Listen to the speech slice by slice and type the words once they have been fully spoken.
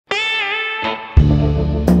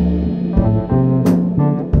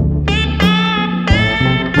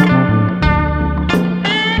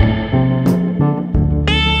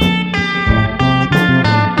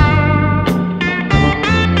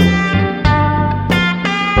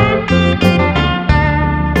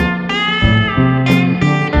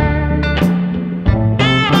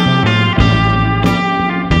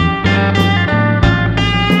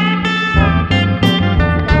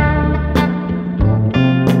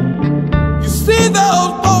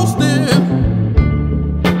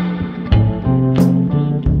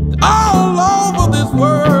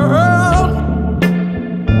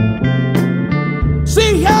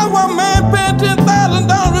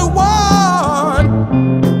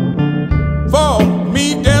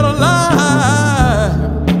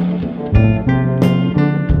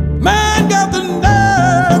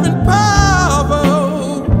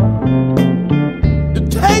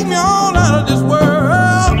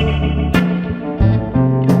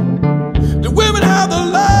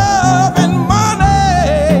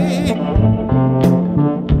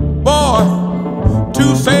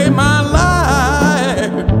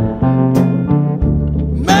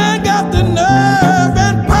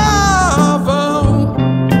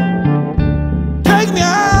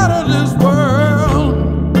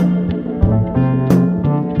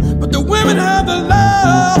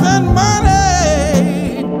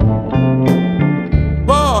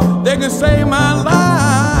can save my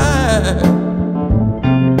life.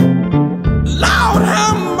 Lord,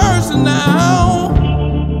 have mercy now.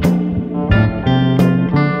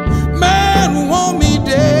 Man want me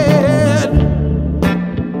dead.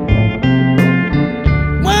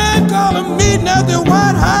 When calling meeting at the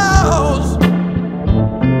White House,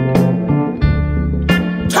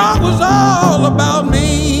 talk was all about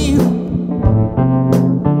me.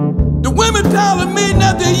 The women telling me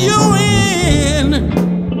that the UN,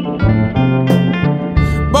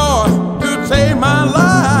 boy, to save my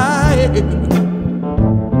life.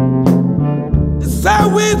 So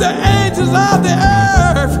we the angels of the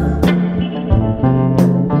earth,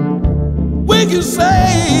 we can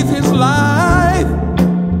save his life.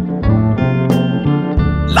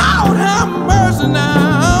 Lord, have mercy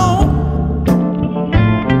now.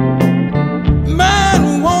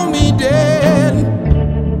 Man want me dead.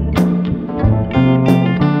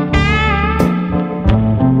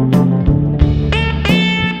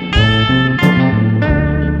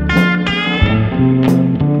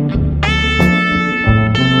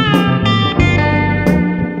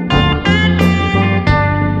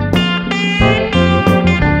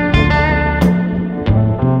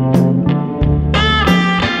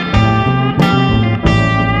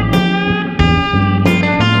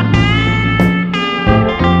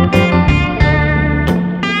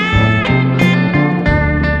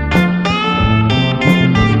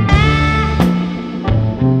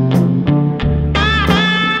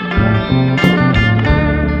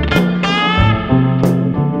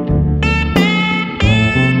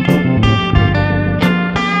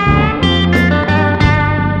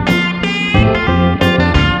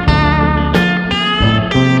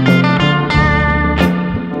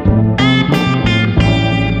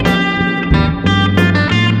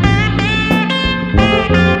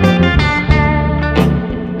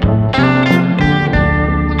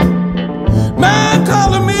 Man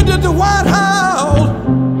calling me to the White House,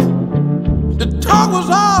 the talk was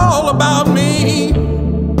all about me.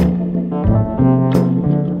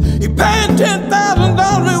 He paid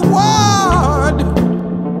 $10,000 reward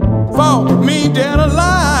for me dead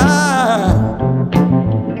alive.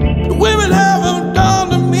 The women haven't done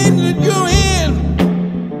the meeting that you're in.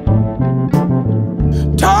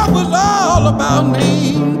 Talk was all about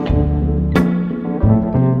me.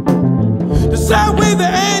 To say we the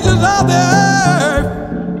angels of the earth,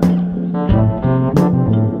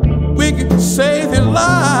 we can save his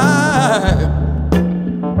life.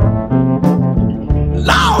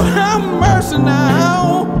 Lord, have mercy now.